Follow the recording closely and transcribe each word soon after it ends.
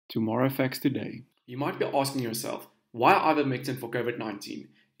Tomorrow facts today. You might be asking yourself, why ivermectin for COVID-19?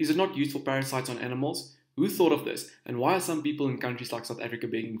 Is it not used for parasites on animals? Who thought of this? And why are some people in countries like South Africa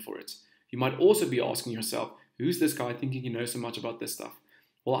begging for it? You might also be asking yourself, who's this guy thinking he knows so much about this stuff?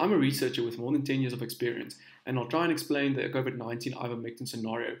 Well, I'm a researcher with more than 10 years of experience, and I'll try and explain the COVID-19 ivermectin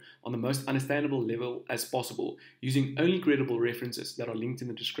scenario on the most understandable level as possible, using only credible references that are linked in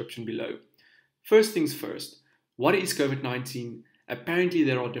the description below. First things first, what is COVID-19? Apparently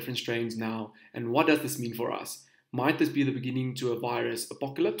there are different strains now, and what does this mean for us? Might this be the beginning to a virus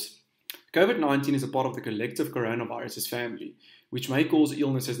apocalypse? COVID-19 is a part of the collective coronaviruses family, which may cause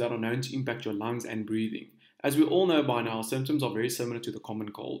illnesses that are known to impact your lungs and breathing. As we all know by now, symptoms are very similar to the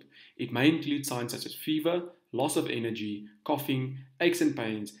common cold. It may include signs such as fever, loss of energy, coughing, aches and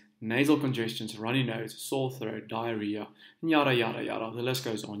pains, nasal congestions, runny nose, sore throat, diarrhea, and yada yada yada. The list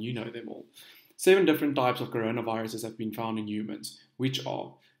goes on, you know them all. 7 different types of coronaviruses have been found in humans, which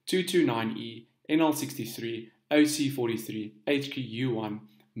are 229E, NL63, OC43, HQ-U1,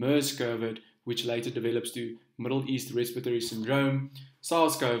 MERS-CoV, which later develops to Middle East Respiratory Syndrome,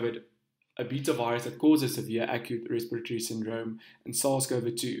 SARS-CoV, a beta virus that causes severe acute respiratory syndrome, and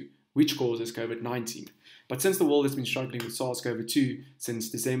SARS-CoV-2, which causes COVID-19. But since the world has been struggling with SARS-CoV-2 since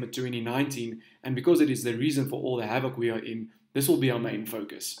December 2019, and because it is the reason for all the havoc we are in, this will be our main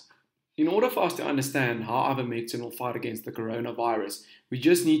focus. In order for us to understand how ivermectin will fight against the coronavirus, we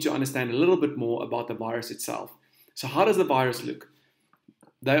just need to understand a little bit more about the virus itself. So how does the virus look?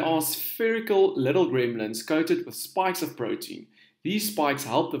 They are spherical little gremlins coated with spikes of protein. These spikes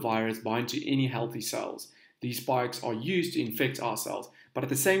help the virus bind to any healthy cells. These spikes are used to infect our cells, but at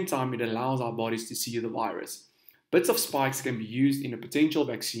the same time it allows our bodies to see the virus. Bits of spikes can be used in a potential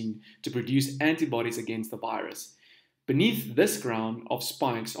vaccine to produce antibodies against the virus. Beneath this crown of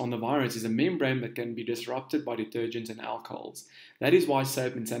spikes on the virus is a membrane that can be disrupted by detergents and alcohols. That is why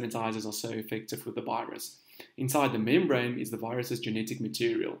soap and sanitizers are so effective with the virus. Inside the membrane is the virus's genetic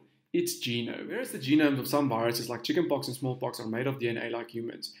material, its genome. Whereas the genomes of some viruses like chickenpox and smallpox are made of DNA like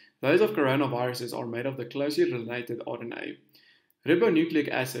humans, those of coronaviruses are made of the closely related RNA. Ribonucleic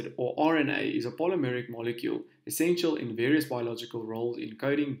acid, or RNA, is a polymeric molecule essential in various biological roles in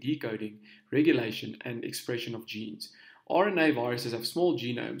coding, decoding, regulation, and expression of genes. RNA viruses have small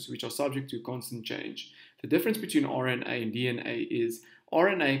genomes which are subject to constant change. The difference between RNA and DNA is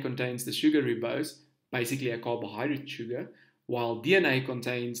RNA contains the sugar ribose, basically a carbohydrate sugar, while DNA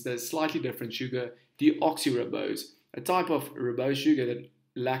contains the slightly different sugar deoxyribose, a type of ribose sugar that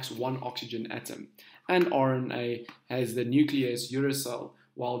lacks one oxygen atom. And RNA has the nucleus uracil,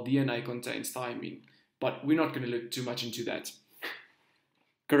 while DNA contains thymine. But we're not going to look too much into that.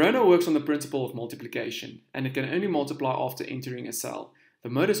 Corona works on the principle of multiplication, and it can only multiply after entering a cell. The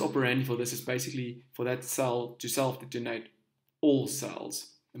modus operandi for this is basically for that cell to self-detonate all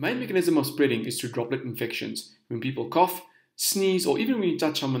cells. The main mechanism of spreading is through droplet infections, when people cough, sneeze, or even when you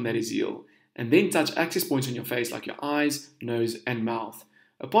touch someone that is ill, and then touch access points on your face like your eyes, nose, and mouth.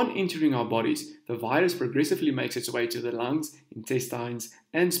 Upon entering our bodies, the virus progressively makes its way to the lungs, intestines,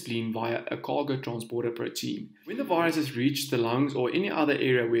 and spleen via a cargo transporter protein. When the virus has reached the lungs or any other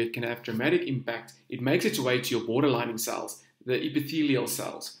area where it can have dramatic impact, it makes its way to your border-lining cells, the epithelial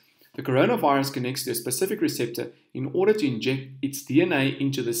cells. The coronavirus connects to a specific receptor in order to inject its DNA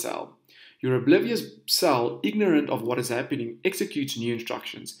into the cell. Your oblivious cell, ignorant of what is happening, executes new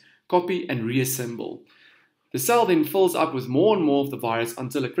instructions, copy and reassemble. The cell then fills up with more and more of the virus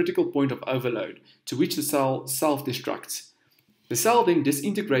until a critical point of overload, to which the cell self-destructs. The cell then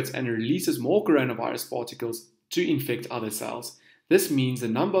disintegrates and releases more coronavirus particles to infect other cells. This means the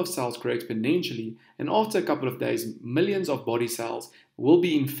number of cells grows exponentially, and after a couple of days, millions of body cells will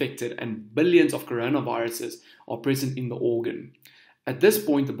be infected and billions of coronaviruses are present in the organ. At this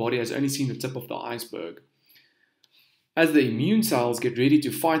point, the body has only seen the tip of the iceberg. As the immune cells get ready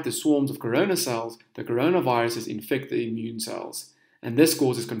to fight the swarms of corona cells, the coronaviruses infect the immune cells, and this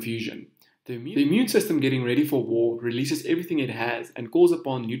causes confusion. The immune system getting ready for war releases everything it has and calls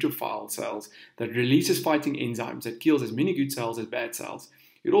upon neutrophil cells that releases fighting enzymes that kills as many good cells as bad cells.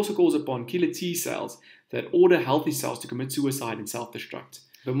 It also calls upon killer T cells that order healthy cells to commit suicide and self-destruct.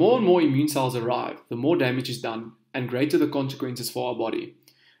 The more and more immune cells arrive, the more damage is done and greater the consequences for our body.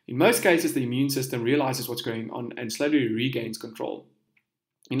 In most cases, the immune system realizes what's going on and slowly regains control.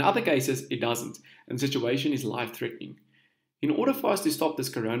 In other cases, it doesn't, and the situation is life-threatening. In order for us to stop this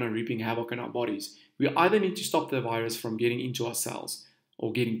corona reaping havoc in our bodies, we either need to stop the virus from getting into our cells,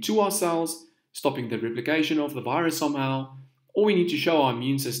 or getting to our cells, stopping the replication of the virus somehow, or we need to show our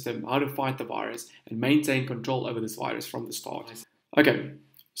immune system how to fight the virus and maintain control over this virus from the start. Okay,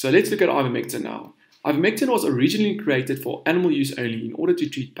 so let's look at ivermectin now. Ivermectin was originally created for animal use only in order to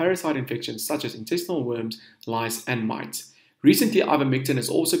treat parasite infections such as intestinal worms, lice, and mites. Recently, ivermectin has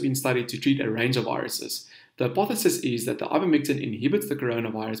also been studied to treat a range of viruses. The hypothesis is that the ivermectin inhibits the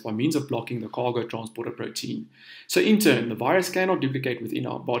coronavirus by means of blocking the cargo transporter protein. So in turn, the virus cannot duplicate within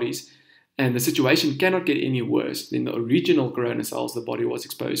our bodies, and the situation cannot get any worse than the original corona cells the body was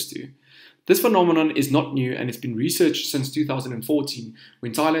exposed to. This phenomenon is not new and it's been researched since 2014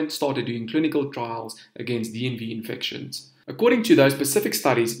 when Thailand started doing clinical trials against DNV infections. According to those specific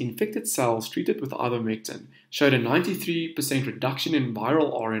studies, infected cells treated with ivermectin showed a 93% reduction in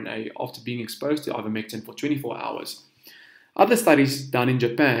viral RNA after being exposed to ivermectin for 24 hours. Other studies done in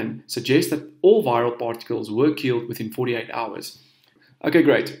Japan suggest that all viral particles were killed within 48 hours. Okay,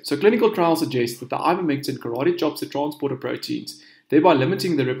 great. So clinical trials suggest that the ivermectin karate chops the transporter proteins, thereby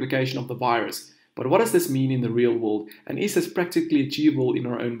limiting the replication of the virus. But what does this mean in the real world, and is this practically achievable in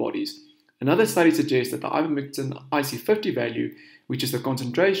our own bodies? Another study suggests that the ivermectin IC50 value, which is the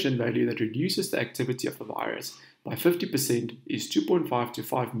concentration value that reduces the activity of the virus by 50%, is 2.5 to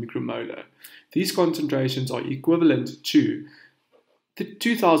 5 micromolar. These concentrations are equivalent to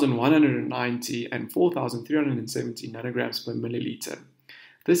 2,190 and 4,370 nanograms per milliliter.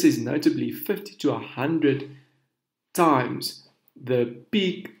 This is notably 50 to 100 times the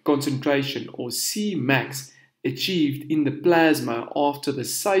peak concentration, or Cmax, achieved in the plasma after the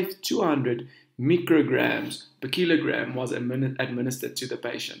safe 200 micrograms per kilogram was administered to the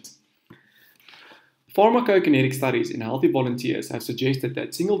patient. Pharmacokinetic studies in healthy volunteers have suggested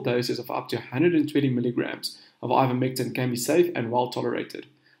that single doses of up to 120 milligrams of ivermectin can be safe and well tolerated.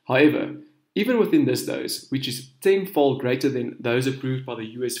 However, even within this dose, which is 10-fold greater than those approved by the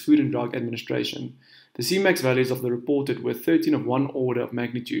US Food and Drug Administration, the Cmax values of the reported were 13 of 1 order of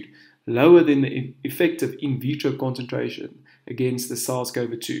magnitude lower than the effective in vitro concentration against the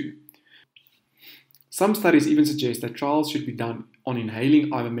SARS-CoV-2. Some studies even suggest that trials should be done on inhaling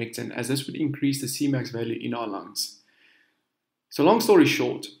ivermectin, as this would increase the Cmax value in our lungs. So long story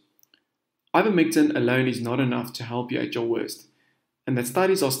short, ivermectin alone is not enough to help you at your worst, and that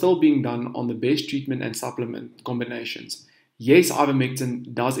studies are still being done on the best treatment and supplement combinations. Yes,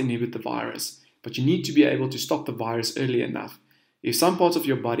 ivermectin does inhibit the virus, but you need to be able to stop the virus early enough. If some parts of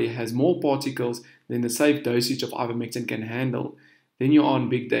your body has more particles than the safe dosage of ivermectin can handle, then you are in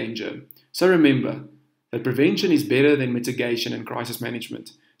big danger. So remember that prevention is better than mitigation and crisis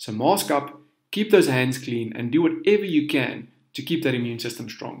management. So mask up, keep those hands clean, and do whatever you can to keep that immune system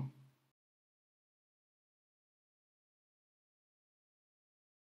strong.